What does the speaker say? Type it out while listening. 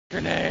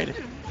Grenade!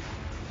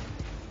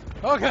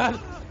 Oh god!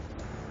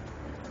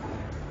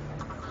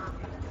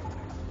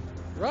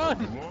 Run!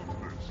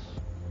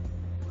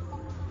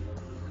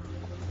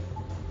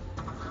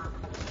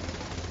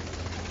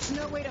 There's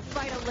no way to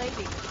fight a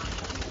lady.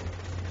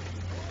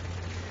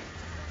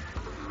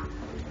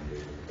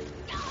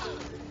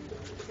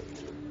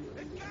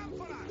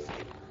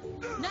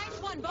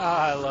 Nice one, boss.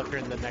 Ah, I love her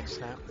in the next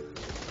snap.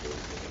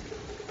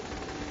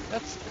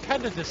 That's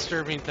kind of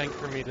disturbing thing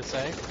for me to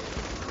say.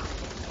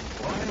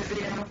 Why is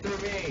he after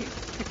me?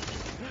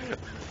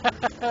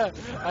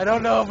 I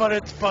don't know, but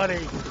it's funny.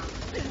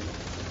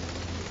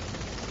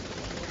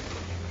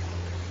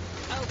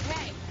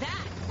 Okay,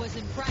 that was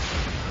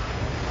impressive.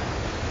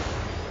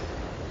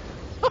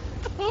 What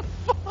the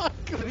fuck?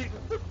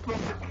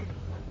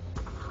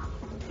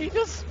 He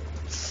just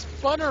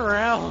spun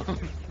around.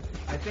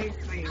 I think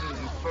he's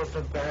supposed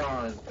to bear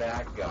on his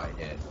back guy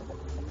hit.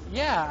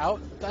 Yeah,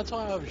 that's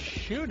what I was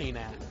shooting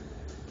at.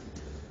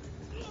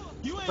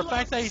 The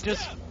fact that he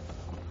just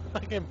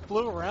fucking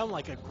flew around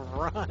like a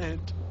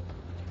grunt.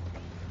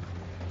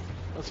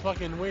 That's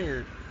fucking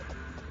weird.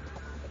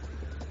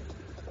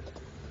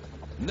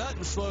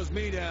 Nothing slows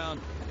me down.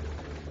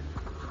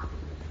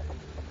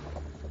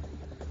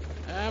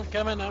 I'm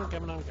coming. I'm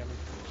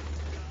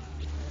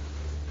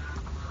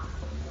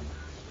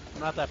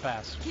not that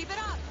fast. Keep it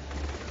up.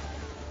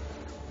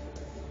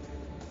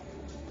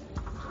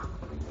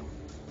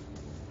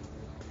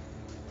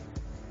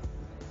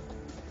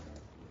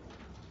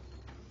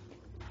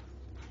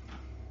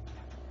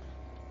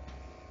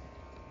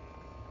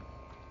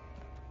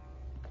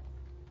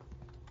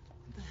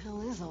 What the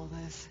hell is all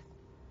this?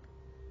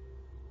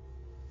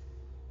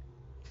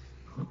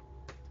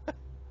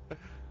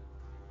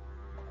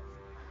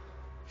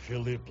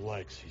 Philippe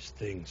likes his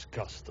things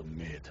custom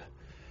made.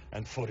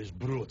 And for his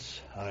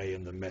brutes, I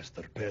am the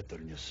master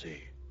pattern, you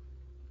see.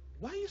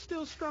 Why you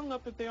still strung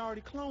up if they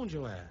already cloned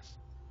your ass?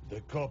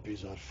 The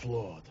copies are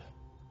flawed.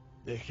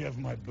 They have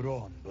my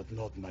brawn, but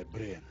not my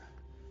brain.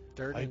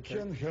 Dirt I and dirt.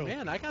 can help.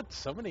 Man, I got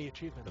so many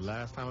achievements. The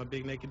last time a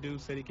big naked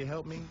dude said he could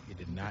help me, it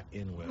did not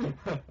end well.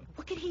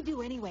 What could he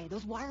do anyway?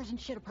 Those wires and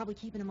shit are probably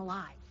keeping him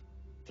alive.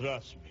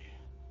 Trust me,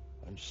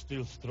 I'm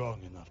still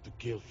strong enough to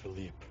kill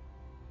Philippe.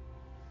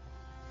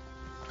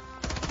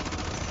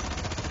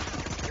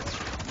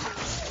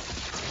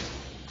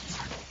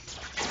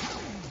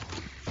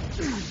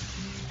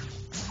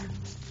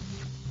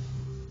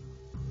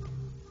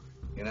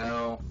 You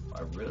know,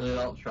 I really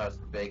don't trust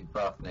big,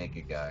 buff,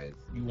 naked guys.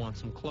 You want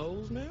some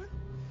clothes, man?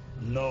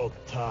 No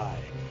time.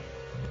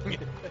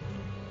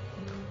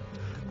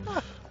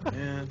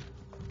 Man,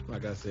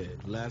 like I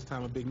said, last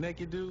time a big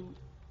naked dude.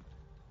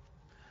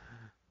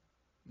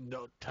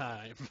 No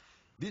time.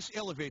 This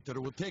elevator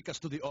will take us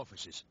to the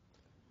offices.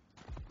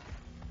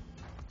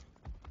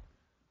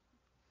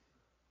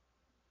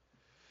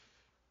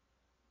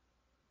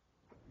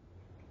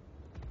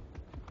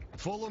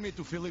 Follow me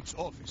to Philippe's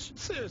office.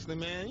 Seriously,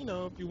 man, you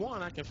know, if you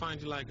want, I can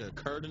find you like a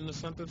curtain or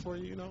something for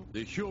you, you know?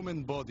 The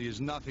human body is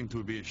nothing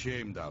to be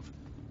ashamed of,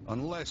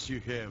 unless you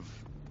have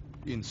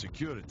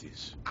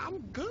insecurities. I'm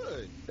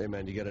good. Hey,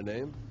 man, you got a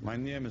name? My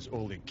name is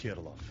Oleg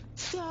Kirillov.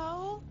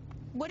 So,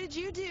 what did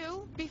you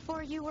do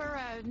before you were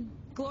a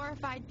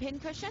glorified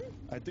pincushion?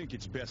 I think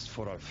it's best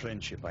for our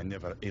friendship I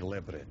never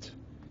elaborate.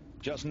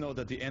 Just know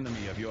that the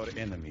enemy of your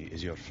enemy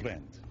is your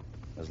friend.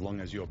 As long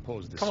as you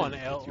oppose the Come on,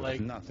 syndicate, El, you like,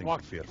 have nothing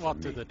walk to fear through from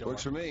me. the door.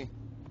 Works for me.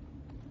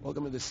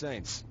 Welcome to the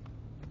Saints.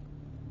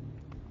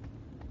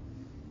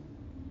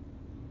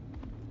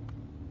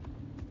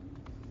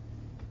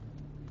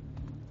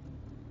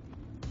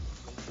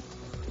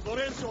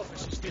 Lorenzo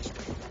office is this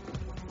way.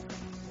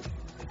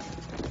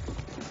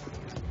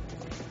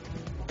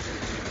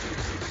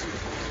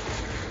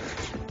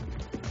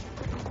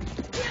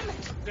 Damn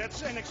it!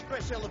 That's an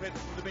express elevator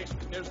to the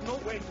basement. There's no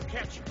way to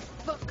catch you.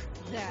 Fuck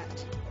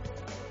that.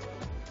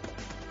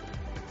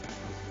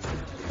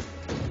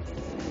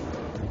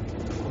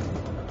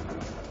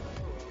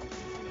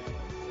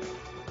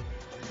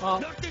 Well,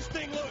 Knock this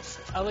thing loose.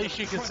 at least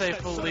you can Crush say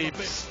that son of a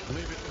Philippe's bitch.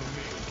 Leave it to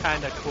me.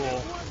 kind of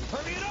cool.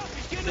 Hurry it up.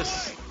 He's getting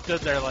Just away.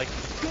 stood there like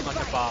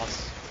a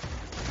boss.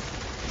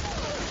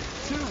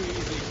 Too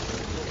easy.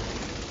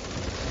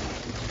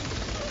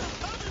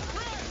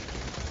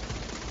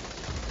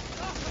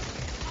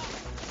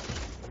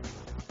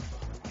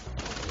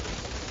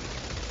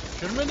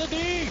 Shoot him in the D!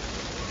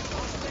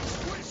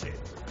 Exquisite.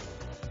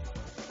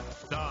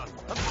 Done.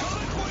 I'm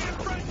coming for you,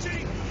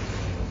 Frenchie!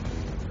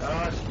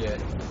 Oh,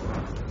 shit.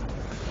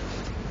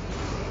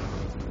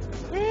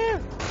 Woo!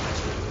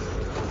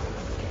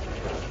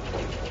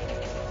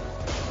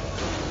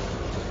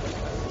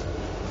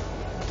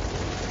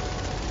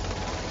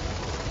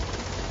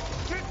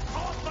 Get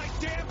off my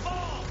damn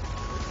ball!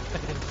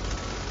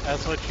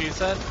 That's what she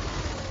said?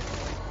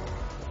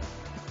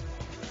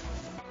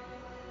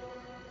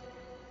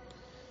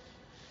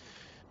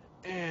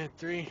 And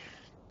 3,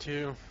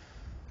 2,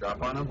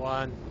 Drop on him.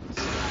 1.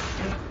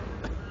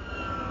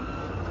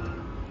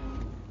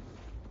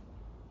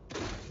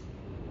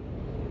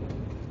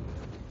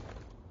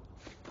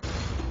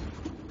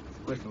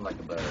 Quick Nothing like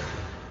a bird.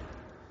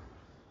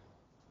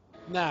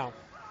 Now,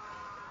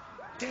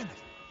 Damn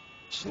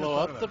it! blow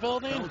up the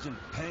building Belgian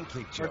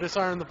pancake or joke.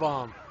 disarm the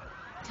bomb?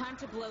 Time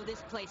to blow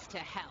this place to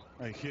hell.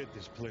 I hate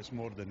this place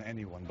more than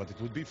anyone, but it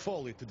would be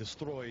folly to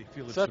destroy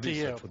Felix up to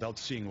research you. without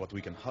seeing what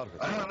we can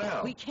harvest. I don't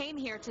know. We came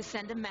here to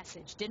send a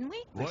message, didn't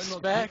we? Why not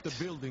Respect take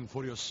the building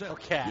for Or yourself?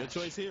 cash? Your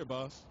choice here,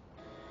 boss.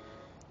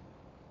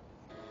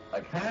 I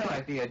kind of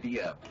like the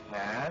idea of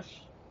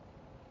cash,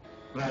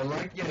 but I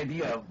like the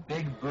idea of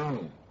big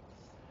boom.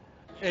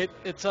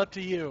 It's up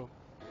to you.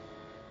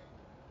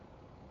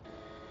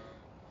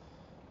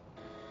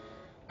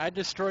 I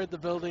destroyed the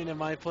building in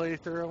my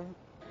playthrough.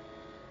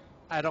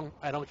 I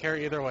don't care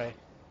either way.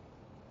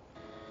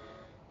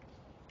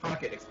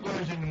 Fuck it,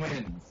 explosion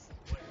wins.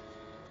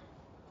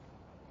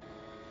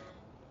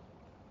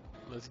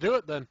 Let's do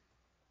it then.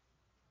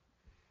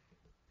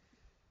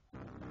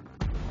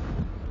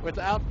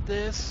 Without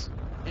this,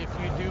 if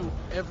you do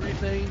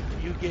everything,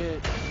 you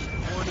get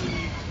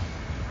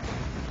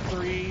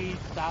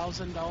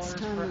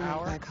 $43,000 per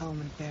hour. Back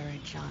home and bury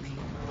Johnny.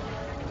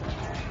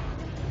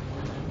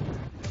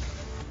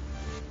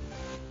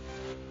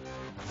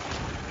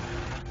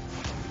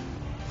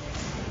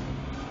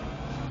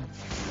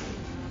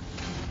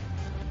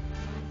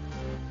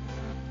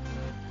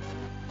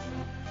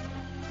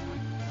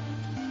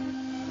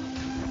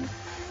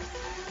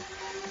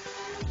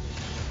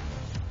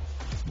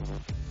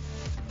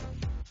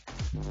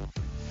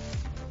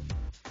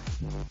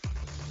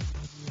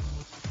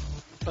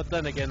 But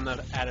then again, that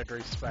added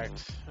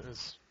respect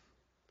is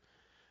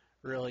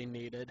really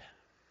needed.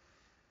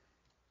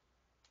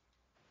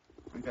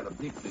 We got a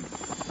big thing.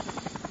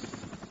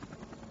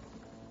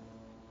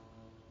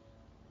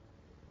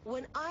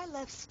 When I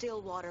left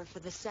Stillwater for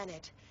the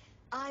Senate,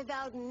 I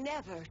vowed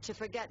never to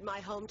forget my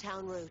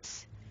hometown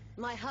roots.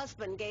 My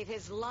husband gave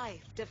his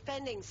life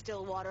defending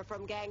Stillwater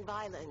from gang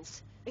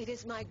violence. It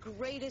is my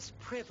greatest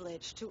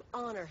privilege to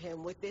honor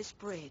him with this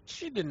bridge.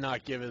 He did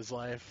not give his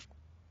life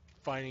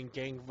fighting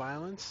gang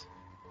violence.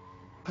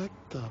 What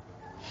the?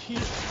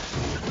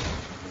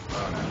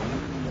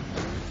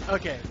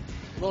 Okay,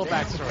 little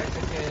backstory.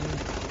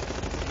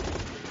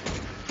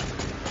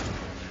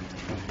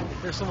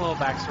 Here's some little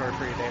backstory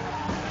for you, David.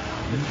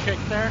 The chick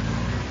there,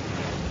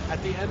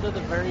 at the end of the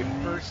very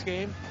first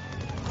game,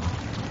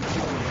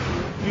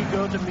 you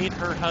go to meet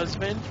her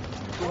husband,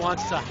 who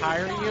wants to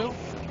hire you,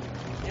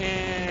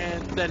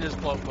 and then his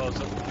blow blows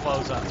up.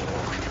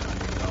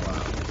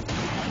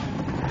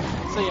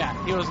 So yeah,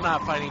 he was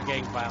not fighting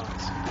gang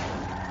violence.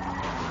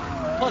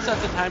 Plus, at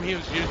the time, he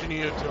was using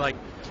you to, like,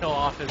 kill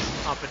off his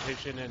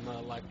competition in the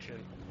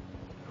election.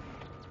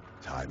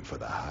 Time for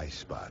the high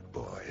spot,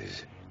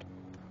 boys.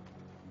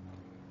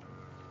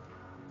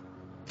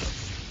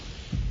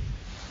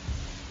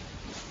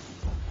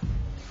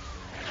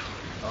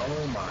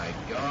 Oh my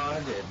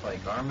god, it's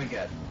like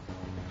Armageddon.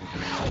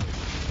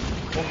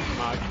 Oh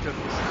my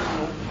goodness.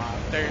 Oh my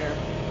damn.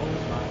 Oh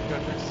my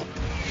goodness.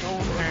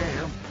 Oh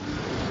damn.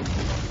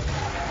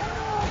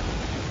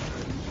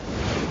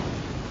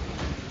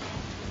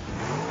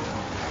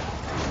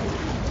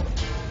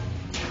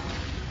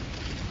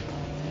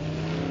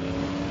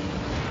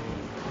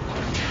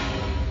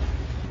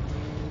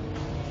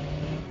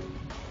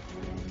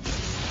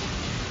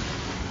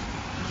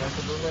 That's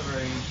a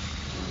delivery.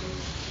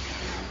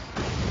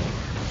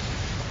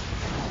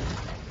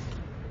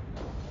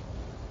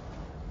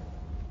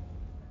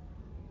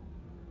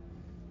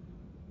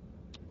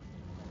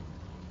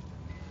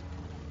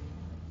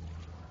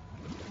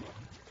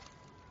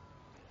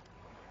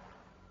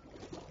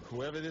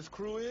 Whoever this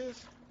crew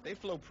is, they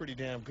flow pretty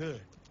damn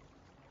good.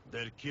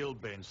 They're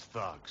Killbane's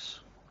thugs.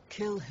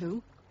 Kill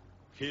who?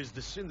 He's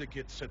the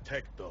Syndicate's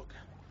attack dog.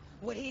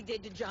 What he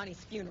did to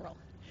Johnny's funeral.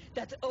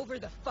 That's over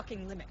the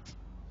fucking limit.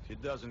 He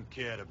doesn't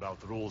care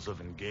about rules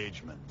of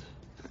engagement.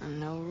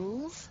 No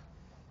rules?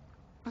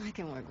 I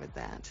can work with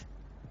that.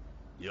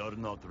 You're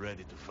not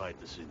ready to fight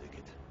the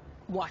Syndicate.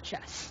 Watch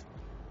us.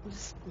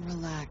 Just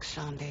relax,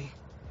 Shandi.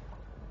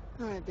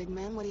 All right, big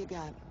man, what do you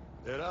got?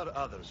 There are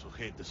others who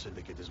hate the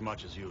Syndicate as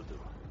much as you do.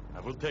 I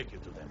will take you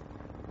to them.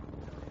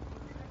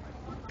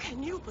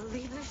 Can you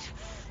believe this?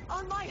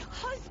 On my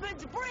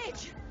husband's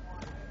bridge!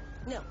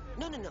 No,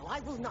 I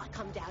will not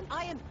come down.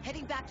 I am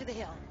heading back to the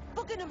hill.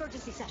 Book an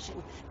emergency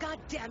session. God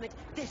damn it,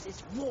 this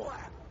is war.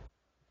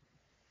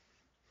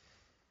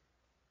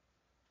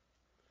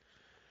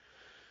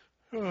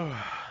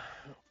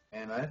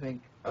 And I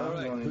think All I'm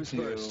right, going who's to...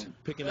 first?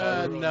 Picking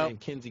out a girl no. named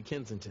Kinsey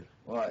Kensington.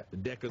 What? The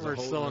Deckers We're are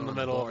still in holding the her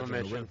middle on of a barge on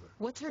the mission. river.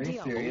 What's her Are you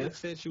deal? serious? Oleg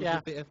said she was Yeah.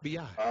 with the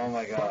FBI. Oh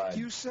my god.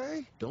 You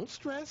say? Don't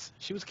stress.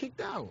 She was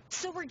kicked out.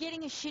 So we're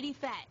getting a shitty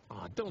fat.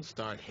 Aw, don't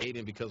start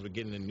hating because we're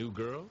getting a new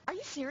girl. Are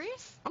you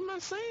serious? I'm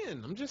not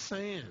saying. I'm just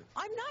saying.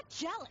 I'm not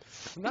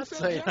jealous. I'm not Who said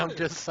saying, I'm jealous?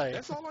 just saying.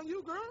 That's all on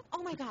you, girl.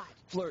 Oh my god.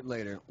 Flirt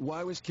later.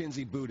 Why was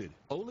Kinsey booted?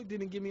 Oleg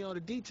didn't give me all the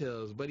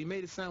details, but he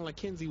made it sound like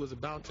Kinsey was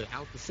about to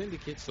out the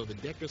syndicate, so the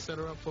Deckers set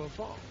her up for a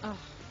fall. Oh,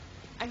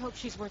 I hope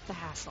she's worth the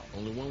hassle.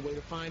 Only one way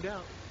to find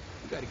out.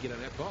 You gotta get on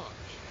that barge.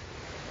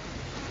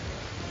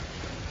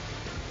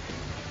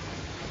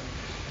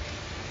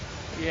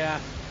 Yeah.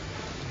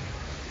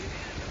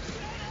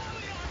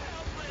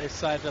 They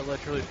decided to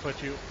literally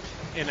put you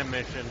in a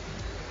mission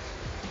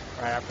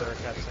right after a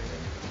cutscene.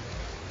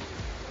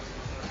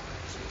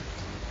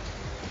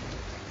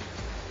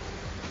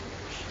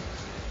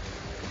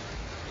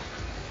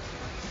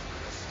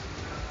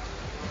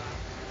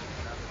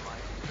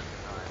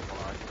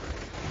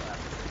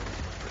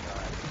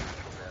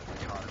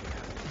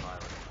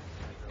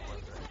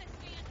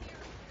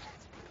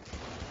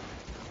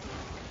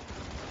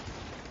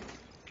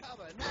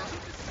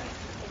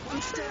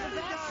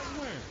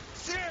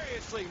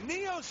 Seriously,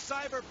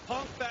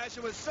 neo-cyberpunk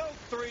fashion was so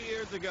 3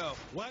 years ago.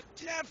 What?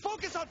 Yeah,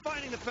 focus on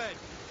finding the Fed.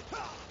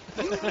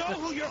 You know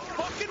who you're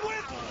fucking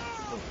with?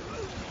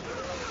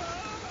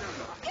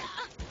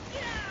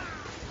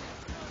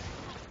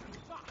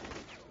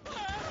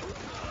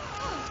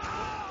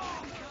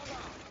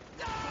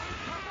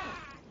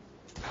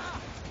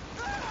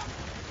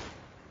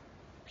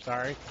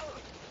 Sorry.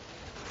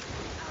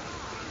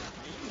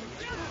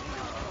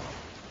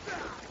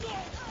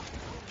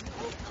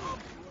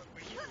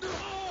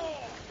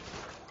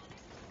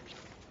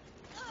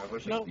 I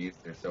wish I could use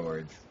their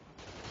swords.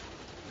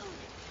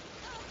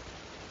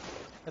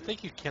 I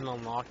think you can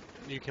unlock,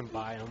 you can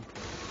buy them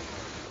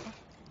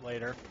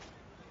later.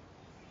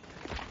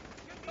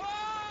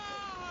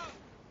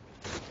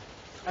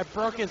 I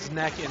broke his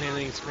neck and then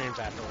he screams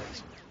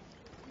afterwards.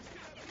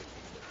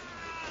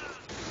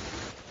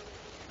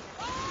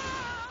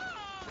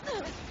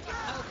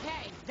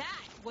 Okay,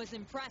 that was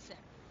impressive.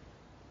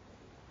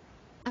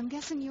 I'm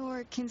guessing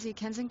you're Kinsey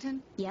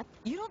Kensington? Yep.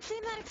 You don't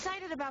seem that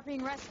excited about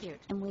being rescued.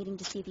 I'm waiting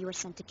to see if you were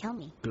sent to kill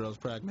me. Girl's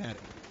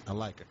pragmatic. I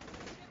like her.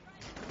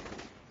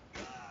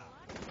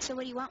 So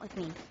what do you want with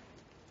me?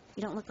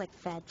 You don't look like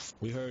feds.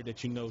 We heard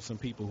that you know some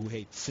people who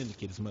hate the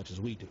Syndicate as much as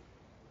we do.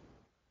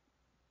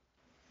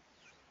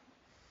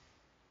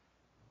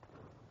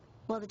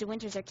 Well, the De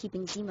Winters are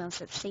keeping Zemos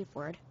at safe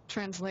word.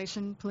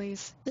 Translation,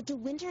 please. The De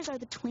Winters are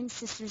the twin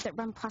sisters that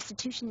run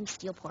prostitution in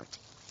Steelport.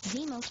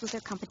 Zemos was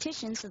their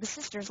competition, so the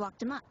sisters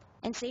locked him up.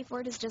 And Safe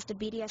Word is just a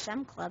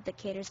BDSM club that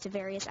caters to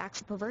various acts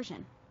of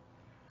perversion.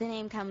 The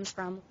name comes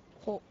from...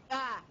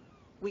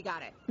 We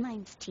got it.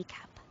 Mine's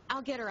Teacup.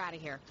 I'll get her out of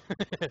here.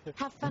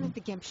 Have fun at the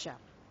Gimp show.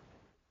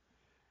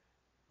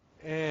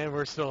 And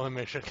we're still in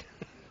mission.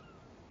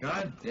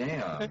 God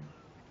damn.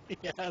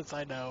 Yes,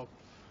 I know.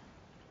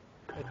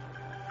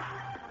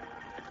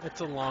 It's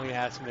a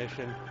long-ass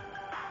mission.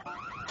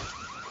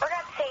 Forgot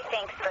to say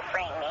thanks for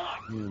freeing me.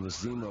 You and the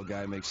Zemo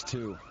guy makes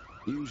 2.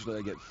 Usually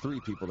I get 3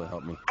 people to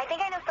help me. I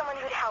think I know someone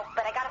who'd help,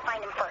 but I gotta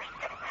find him first.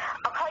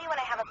 I'll call you when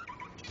I have a...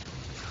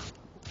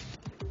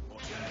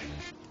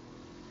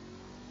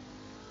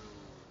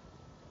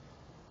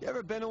 You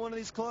ever been to one of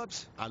these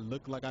clubs? I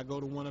look like I go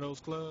to one of those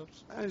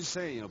clubs? I just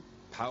say, you know,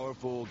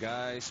 powerful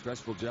guy,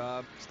 stressful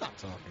job. Stop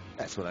talking.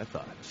 That's what I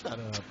thought. Shut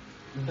up.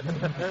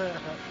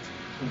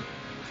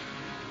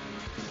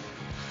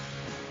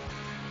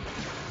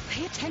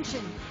 Pay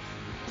attention.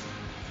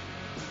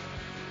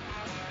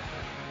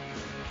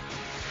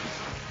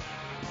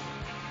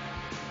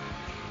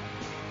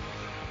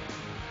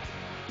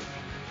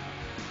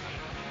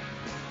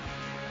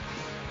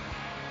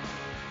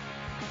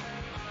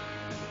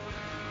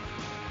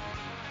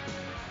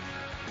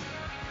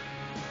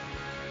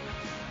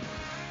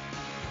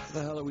 How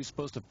the hell are we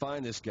supposed to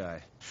find this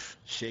guy?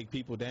 Shake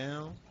people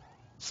down.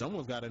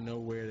 Someone's got to know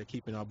where they're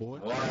keeping our boy.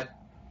 What?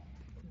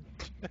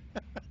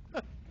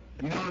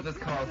 You know what this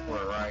calls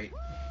for, right?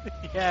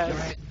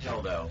 Yes.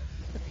 Giant dildo.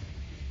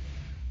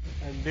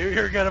 I knew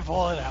you were gonna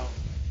pull it out.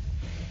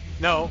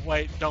 No,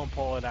 wait, don't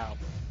pull it out.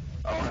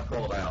 Oh, I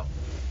pulled out.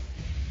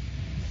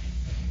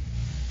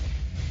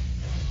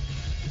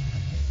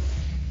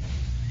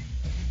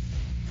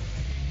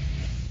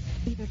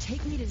 Either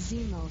take me to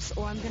Zemos,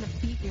 or I'm gonna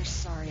beat your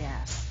sorry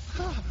ass.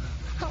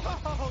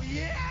 Oh,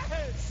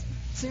 yes!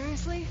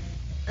 Seriously?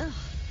 Ugh.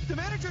 The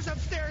manager's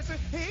upstairs.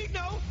 Hey,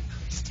 no!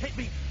 Just take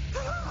me.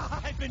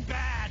 I've been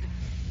bad.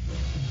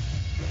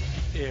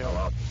 Ew. Oh,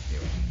 I'll do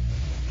it.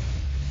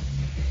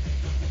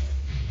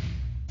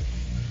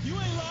 You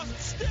ain't lost a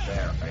step.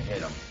 There, I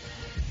hit him.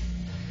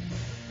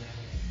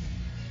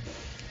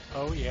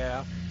 Oh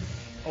yeah.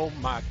 Oh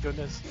my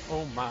goodness.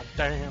 Oh my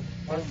damn.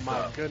 Oh What's my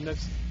up?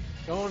 goodness.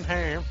 Going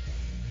ham.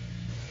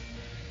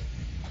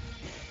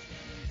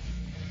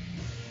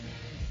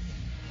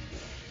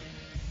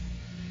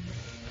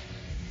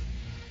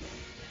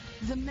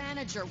 The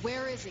manager,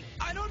 where is he?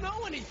 I don't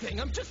know anything.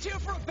 I'm just here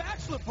for a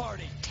bachelor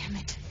party. Damn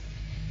it.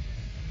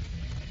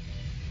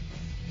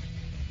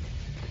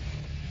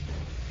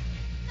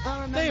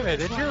 I'll remember David,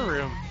 this it's your one.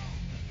 room.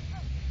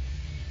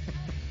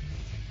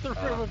 The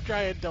room of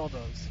giant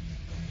dildos.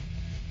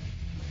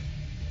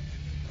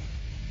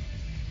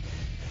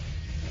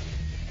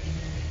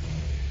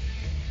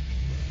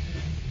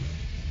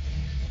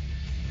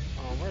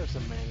 Oh, where's the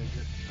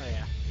manager? Oh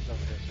yeah, he's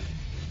over here.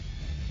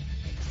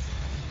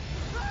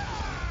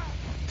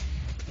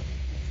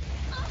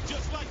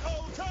 Just like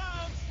old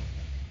times.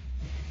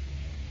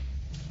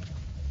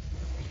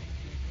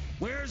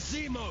 Where's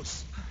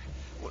Zemos?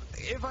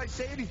 If I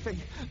say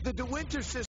anything, the De Winter system